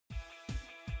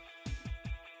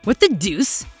What the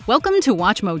deuce? Welcome to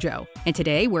WatchMojo, and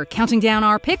today we're counting down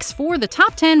our picks for the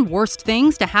top 10 worst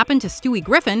things to happen to Stewie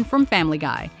Griffin from Family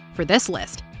Guy. For this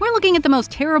list, we're looking at the most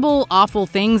terrible, awful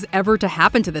things ever to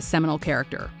happen to this seminal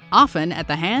character, often at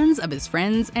the hands of his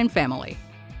friends and family.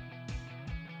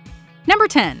 Number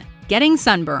 10. Getting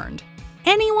sunburned.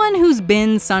 Anyone who's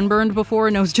been sunburned before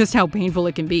knows just how painful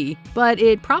it can be, but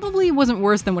it probably wasn't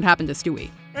worse than what happened to Stewie.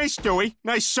 Hey, Stewie.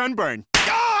 Nice sunburn.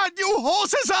 God, you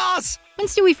horse's ass! When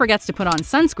Stewie forgets to put on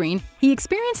sunscreen, he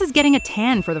experiences getting a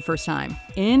tan for the first time,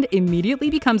 and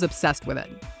immediately becomes obsessed with it.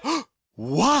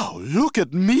 Wow, look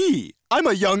at me! I'm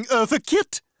a young Eartha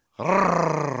Kitt!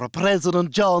 President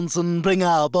Johnson, bring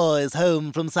our boys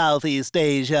home from Southeast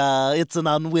Asia. It's an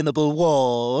unwinnable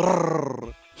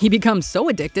war. He becomes so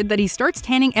addicted that he starts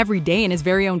tanning every day in his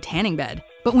very own tanning bed.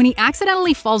 But when he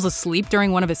accidentally falls asleep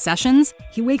during one of his sessions,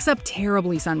 he wakes up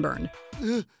terribly sunburned.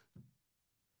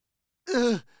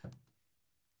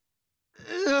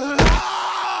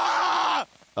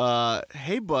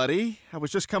 Hey, buddy. I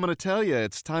was just coming to tell you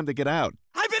it's time to get out.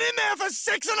 I've been in there for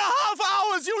 6.5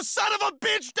 hours, you son of a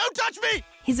bitch! Don't touch me!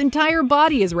 His entire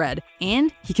body is red,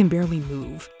 and he can barely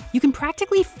move. You can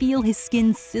practically feel his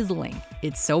skin sizzling.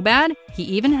 It's so bad, he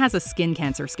even has a skin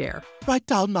cancer scare. Write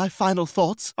down my final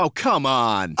thoughts. Oh, come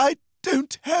on! I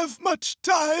don't have much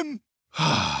time.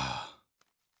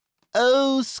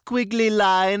 Oh, squiggly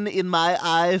line in my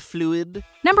eye fluid.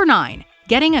 Number 9.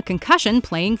 Getting a concussion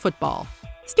playing football.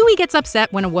 Stewie gets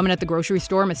upset when a woman at the grocery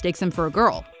store mistakes him for a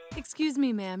girl. Excuse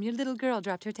me, ma'am. Your little girl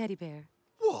dropped her teddy bear.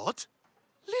 What?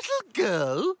 Little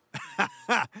girl?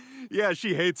 Yeah,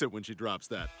 she hates it when she drops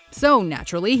that. So,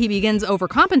 naturally, he begins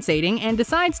overcompensating and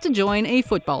decides to join a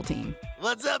football team.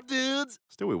 What's up, dudes?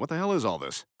 Stewie, what the hell is all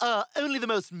this? Only the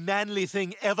most manly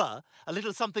thing ever. A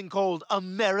little something called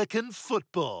American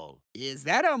football. Is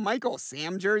that a Michael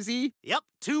Sam jersey? Yep,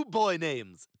 2 boy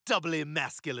names. Doubly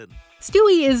masculine.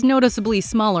 Stewie is noticeably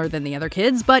smaller than the other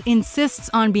kids, but insists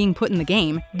on being put in the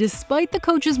game, despite the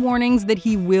coach's warnings that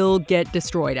he will get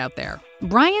destroyed out there.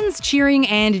 Brian's cheering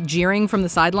and jeering from the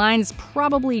sidelines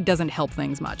probably doesn't help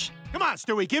things much. Come on,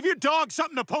 Stewie, give your dog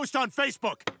something to post on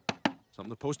Facebook. Something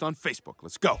to post on Facebook.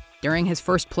 Let's go. During his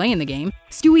first play in the game,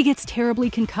 Stewie gets terribly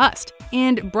concussed,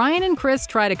 and Brian and Chris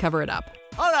try to cover it up.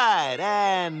 All right,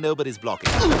 and nobody's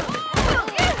blocking.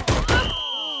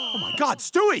 Oh my God,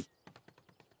 Stewie!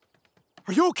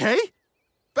 Are you okay?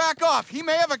 Back off! He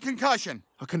may have a concussion.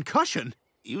 A concussion?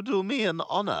 You do me an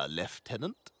honor,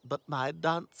 Lieutenant, but my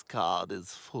dance card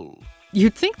is full.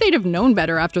 You'd think they'd have known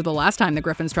better after the last time the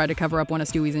Griffins tried to cover up one of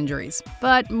Stewie's injuries,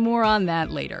 but more on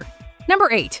that later.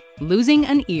 Number 8. Losing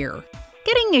an ear.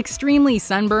 Getting extremely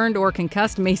sunburned or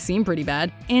concussed may seem pretty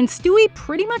bad, and Stewie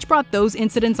pretty much brought those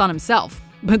incidents on himself.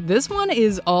 But this one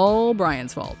is all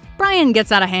Brian's fault. Brian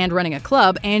gets out of hand running a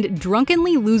club and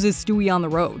drunkenly loses Stewie on the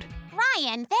road.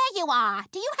 Brian, there you are.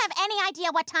 Do you have any idea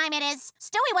what time it is?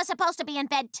 Stewie was supposed to be in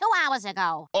bed 2 hours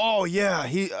ago. Oh, yeah,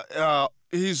 he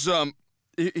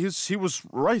was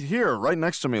right here, right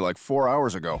next to me like 4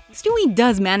 hours ago. Stewie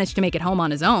does manage to make it home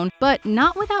on his own, but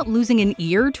not without losing an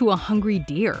ear to a hungry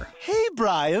deer. Hey,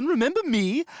 Brian, remember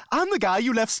me? I'm the guy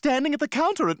you left standing at the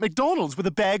counter at McDonald's with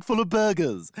a bag full of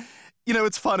burgers. You know,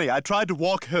 it's funny. I tried to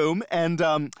walk home and,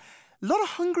 a lot of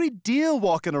hungry deer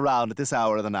walking around at this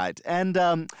hour of the night. And,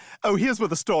 oh, here's where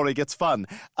the story gets fun.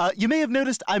 You may have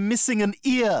noticed I'm missing an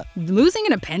ear. Losing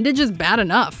an appendage is bad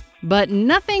enough, but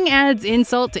nothing adds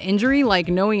insult to injury like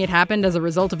knowing it happened as a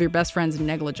result of your best friend's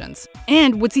negligence.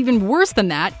 And what's even worse than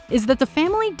that is that the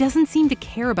family doesn't seem to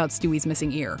care about Stewie's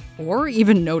missing ear, or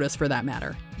even notice for that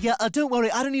matter. Yeah, don't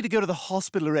worry. I don't need to go to the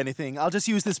hospital or anything. I'll just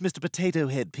use this Mr. Potato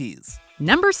Head piece.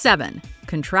 Number 7.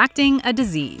 Contracting a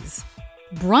disease.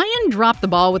 Brian dropped the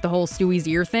ball with the whole Stewie's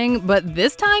ear thing, but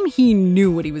this time he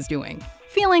knew what he was doing.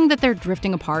 Feeling that they're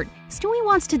drifting apart, Stewie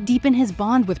wants to deepen his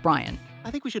bond with Brian.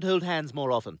 I think we should hold hands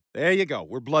more often. There you go.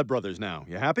 We're blood brothers now.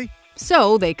 You happy?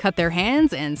 So they cut their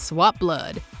hands and swap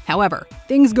blood. However,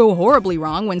 things go horribly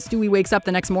wrong when Stewie wakes up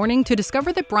the next morning to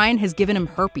discover that Brian has given him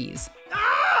herpes.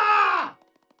 Ah!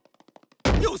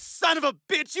 You son of a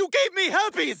bitch! You gave me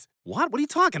herpes! What? What are you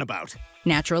talking about?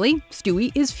 Naturally,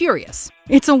 Stewie is furious.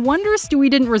 It's a wonder Stewie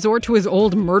didn't resort to his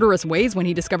old murderous ways when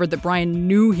he discovered that Brian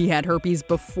knew he had herpes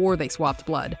before they swapped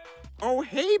blood. Oh,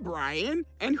 hey, Brian.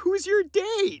 And who's your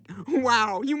date?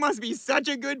 Wow, you must be such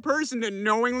a good person to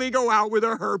knowingly go out with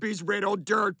a herpes-riddled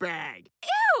dirtbag.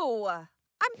 Ew!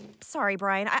 I'm sorry,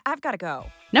 Brian. I've got to go.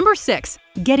 Number 6.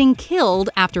 Getting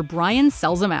killed after Brian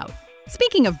sells him out.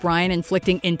 Speaking of Brian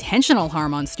inflicting intentional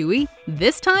harm on Stewie,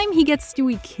 this time he gets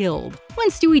Stewie killed. When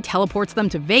Stewie teleports them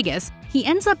to Vegas, he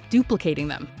ends up duplicating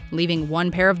them, leaving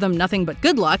one pair of them nothing but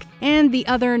good luck and the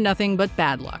other nothing but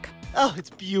bad luck. Oh, it's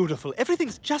beautiful.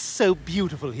 Everything's just so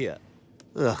beautiful here.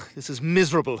 Ugh, this is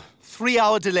miserable.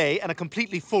 3-hour delay and a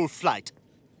completely full flight.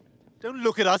 Don't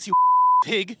look at us, you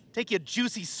pig. Take your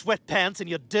juicy sweatpants and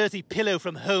your dirty pillow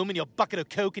from home and your bucket of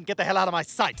Coke and get the hell out of my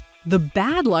sight. The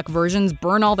bad luck versions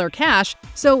burn all their cash,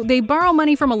 so they borrow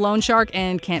money from a loan shark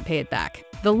and can't pay it back.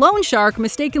 The loan shark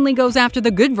mistakenly goes after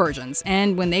the good versions,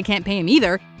 and when they can't pay him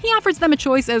either, he offers them a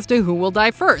choice as to who will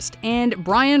die first, and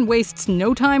Brian wastes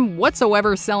no time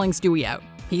whatsoever selling Stewie out.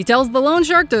 He tells the loan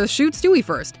shark to shoot Stewie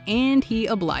first, and he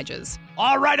obliges.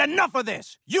 All right, enough of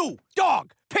this! You,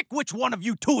 dog, pick which one of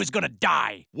you two is gonna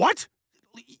die! What?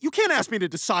 You can't ask me to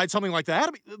decide something like that.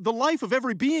 I mean, the life of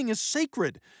every being is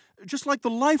sacred. Just like the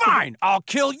life Fine, I'll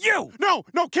kill you! No,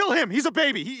 kill him. He's a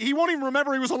baby. He won't even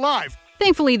remember he was alive.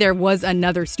 Thankfully, there was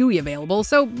another Stewie available,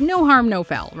 so no harm, no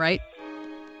foul, right?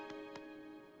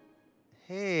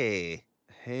 Hey.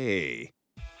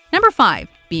 Number 5,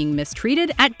 being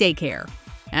mistreated at daycare.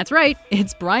 That's right,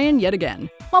 it's Brian yet again.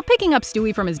 While picking up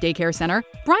Stewie from his daycare center,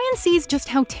 Brian sees just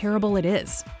how terrible it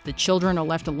is. The children are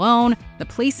left alone, the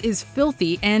place is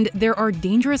filthy, and there are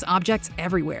dangerous objects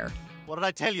everywhere. What did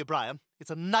I tell you, Brian? It's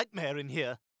a nightmare in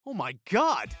here. Oh my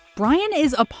God. Brian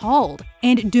is appalled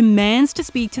and demands to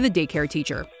speak to the daycare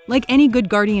teacher, like any good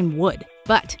guardian would.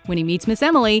 But when he meets Miss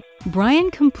Emily,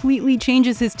 Brian completely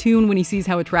changes his tune when he sees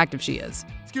how attractive she is.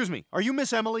 Excuse me, are you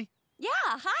Miss Emily? Yeah,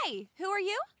 hi. Who are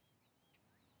you?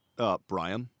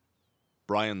 Brian.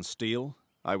 Brian Steele.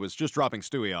 I was just dropping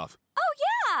Stewie off. Oh,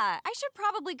 yeah. I should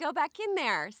probably go back in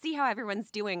there. See how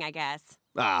everyone's doing, I guess.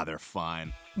 Ah, they're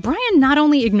fine. Brian not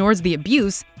only ignores the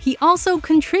abuse, he also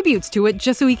contributes to it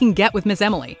just so he can get with Miss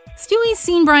Emily. Stewie's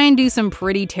seen Brian do some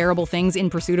pretty terrible things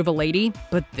in pursuit of a lady,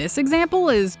 but this example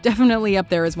is definitely up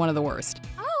there as one of the worst.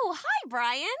 Oh, hi,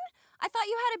 Brian. I thought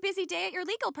you had a busy day at your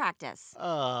legal practice.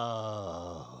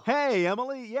 Oh. Hey,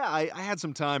 Emily. Yeah, I had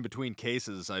some time between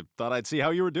cases. I thought I'd see how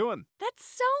you were doing. That's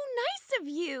so nice of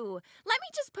you. Let me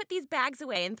just put these bags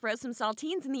away and throw some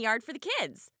saltines in the yard for the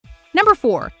kids. Number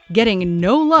 4, getting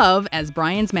no love as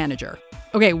Brian's manager.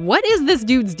 Okay, what is this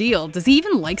dude's deal? Does he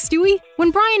even like Stewie?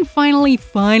 When Brian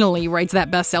finally writes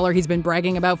that bestseller he's been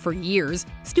bragging about for years,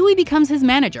 Stewie becomes his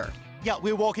manager. Yeah,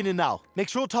 we're walking in now. Make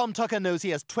sure Tom Tucker knows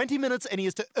he has 20 minutes and he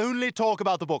is to only talk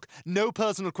about the book. No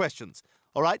personal questions.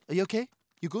 All right? Are you okay?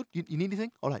 You good? You need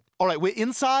anything? All right. All right, we're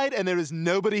inside and there is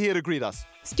nobody here to greet us.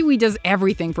 Stewie does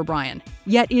everything for Brian,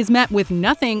 yet is met with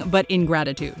nothing but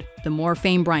ingratitude. The more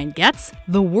fame Brian gets,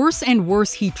 the worse and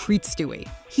worse he treats Stewie.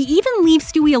 He even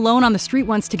leaves Stewie alone on the street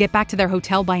once to get back to their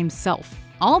hotel by himself.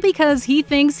 All because he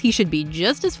thinks he should be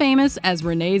just as famous as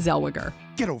Renee Zellweger.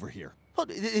 Get over here. What,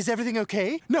 is everything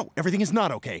okay? No, everything is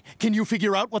not okay. Can you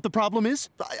figure out what the problem is?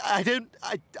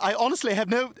 I honestly have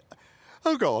no...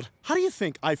 Oh, God. How do you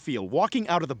think I feel walking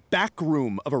out of the back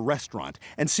room of a restaurant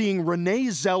and seeing Renee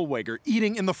Zellweger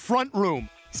eating in the front room?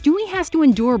 Stewie has to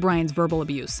endure Brian's verbal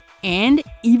abuse, and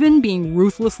even being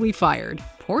ruthlessly fired.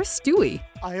 Poor Stewie.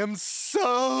 I am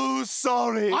so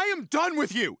sorry. I am done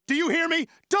with you. Do you hear me?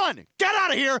 Done. Get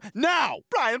out of here now.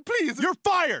 Brian, please. You're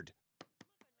fired.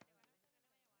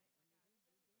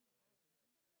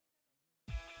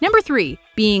 Number 3,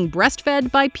 being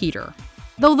breastfed by Peter.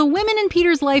 Though the women in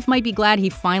Peter's life might be glad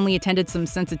he finally attended some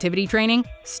sensitivity training,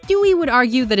 Stewie would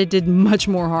argue that it did much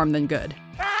more harm than good.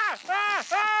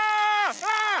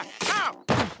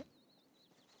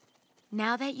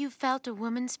 Now that you've felt a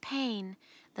woman's pain,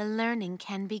 the learning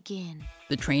can begin.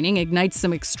 The training ignites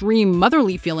some extreme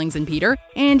motherly feelings in Peter,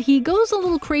 and he goes a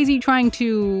little crazy trying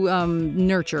to,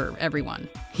 nurture everyone.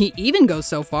 He even goes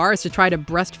so far as to try to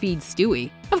breastfeed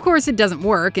Stewie. Of course, it doesn't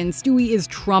work, and Stewie is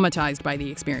traumatized by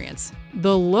the experience.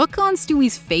 The look on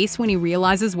Stewie's face when he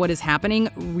realizes what is happening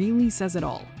really says it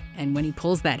all. And when he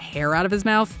pulls that hair out of his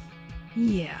mouth,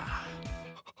 yeah.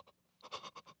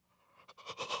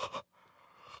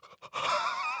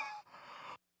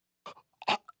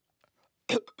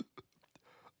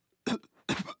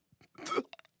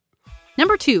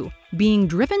 Number 2, being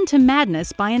driven to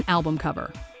madness by an album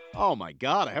cover. Oh my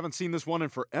God, I haven't seen this one in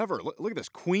forever. Look at this,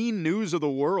 Queen News of the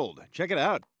World. Check it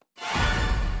out.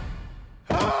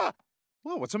 Ah!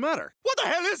 Whoa, what's the matter? What the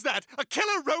hell is that? A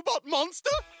killer robot monster?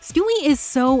 Stewie is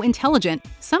so intelligent,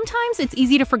 sometimes it's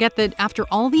easy to forget that after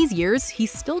all these years,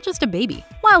 he's still just a baby.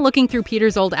 While looking through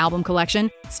Peter's old album collection,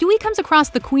 Stewie comes across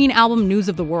the Queen album News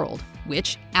of the World,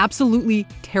 which absolutely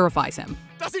terrifies him.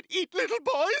 Does it eat little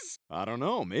boys? I don't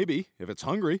know, maybe, if it's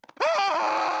hungry.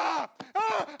 Ah!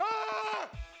 Ah! Ah!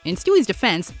 In Stewie's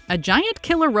defense, a giant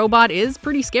killer robot is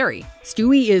pretty scary.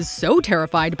 Stewie is so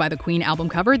terrified by the Queen album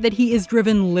cover that he is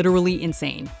driven literally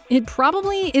insane. It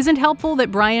probably isn't helpful that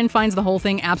Brian finds the whole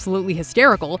thing absolutely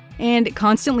hysterical and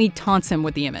constantly taunts him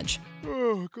with the image.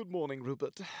 Oh, good morning,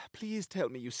 Rupert. Please tell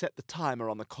me you set the timer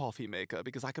on the coffee maker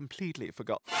because I completely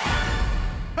forgot.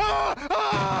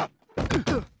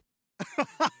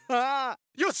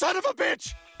 You son of a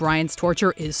bitch! Brian's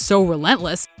torture is so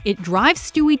relentless, it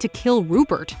drives Stewie to kill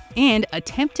Rupert and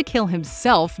attempt to kill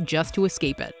himself just to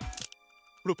escape it.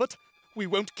 Rupert, we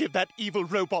won't give that evil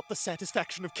robot the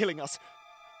satisfaction of killing us.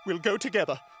 We'll go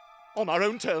together, on our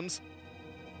own terms.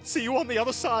 See you on the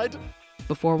other side.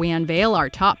 Before we unveil our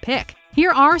top pick,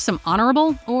 here are some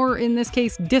honorable, or in this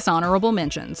case, dishonorable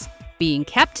mentions. Being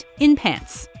kept in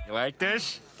pants. You like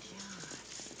this?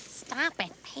 Stop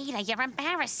it, Peter. You're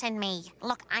embarrassing me.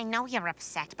 Look, I know you're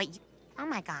upset, but oh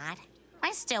my God.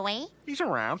 Where's Stewie? He's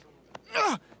around.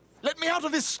 Let me out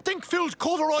of this stink-filled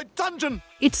corduroy dungeon!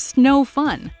 It's no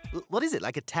fun. What is it,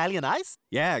 like Italian ice?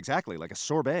 Yeah, exactly, like a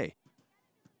sorbet.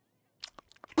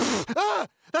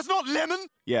 That's not lemon!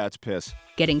 Yeah, it's piss.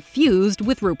 Getting fused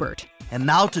with Rupert. And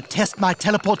now to test my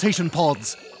teleportation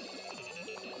pods.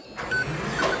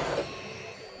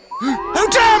 Oh,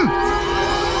 damn!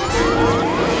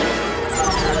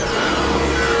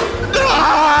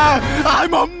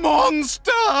 I'm a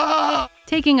monster!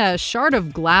 Taking a shard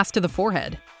of glass to the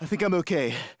forehead. I think I'm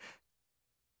okay.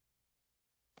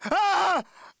 Ah!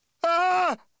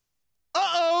 Ah!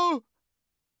 Uh-oh!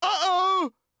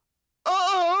 Uh-oh!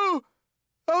 Uh-oh!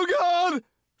 Oh, God!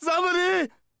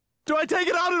 Somebody! Do I take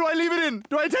it out or do I leave it in?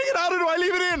 Do I take it out or do I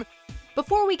leave it in?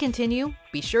 Before we continue,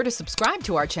 be sure to subscribe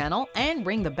to our channel and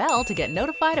ring the bell to get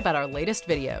notified about our latest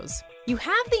videos. You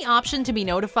have the option to be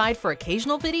notified for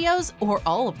occasional videos or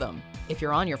all of them. If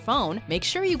you're on your phone, make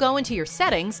sure you go into your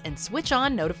settings and switch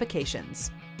on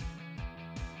notifications.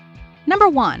 Number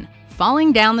 1.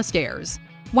 Falling down the stairs.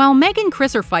 While Meg and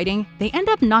Chris are fighting, they end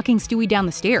up knocking Stewie down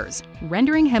the stairs,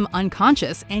 rendering him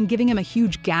unconscious and giving him a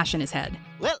huge gash in his head.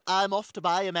 Well, I'm off to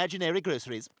buy imaginary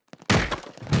groceries.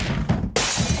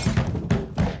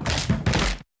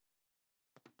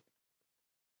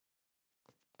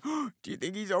 Do you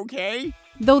think he's okay?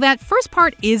 Though that first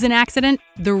part is an accident,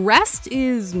 the rest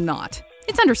is not.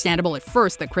 It's understandable at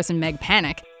first that Chris and Meg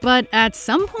panic, but at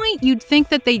some point you'd think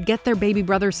that they'd get their baby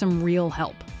brother some real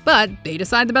help. But they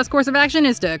decide the best course of action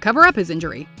is to cover up his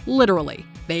injury. Literally.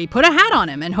 They put a hat on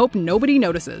him and hope nobody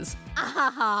notices.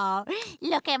 Oh,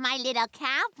 look at my little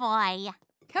cowboy.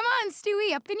 Come on,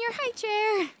 Stewie, up in your high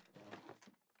chair.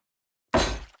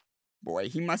 Boy,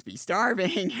 he must be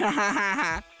starving.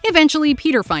 Eventually,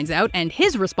 Peter finds out, and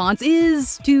his response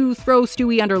is to throw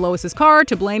Stewie under Lois's car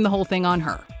to blame the whole thing on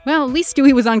her. Well, at least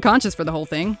Stewie was unconscious for the whole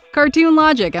thing. Cartoon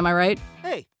logic, am I right?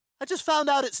 Hey, I just found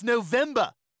out it's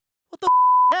November. What the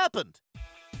happened?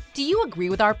 Do you agree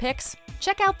with our picks?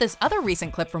 Check out this other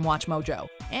recent clip from WatchMojo.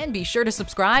 And be sure to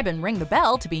subscribe and ring the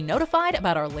bell to be notified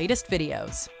about our latest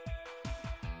videos.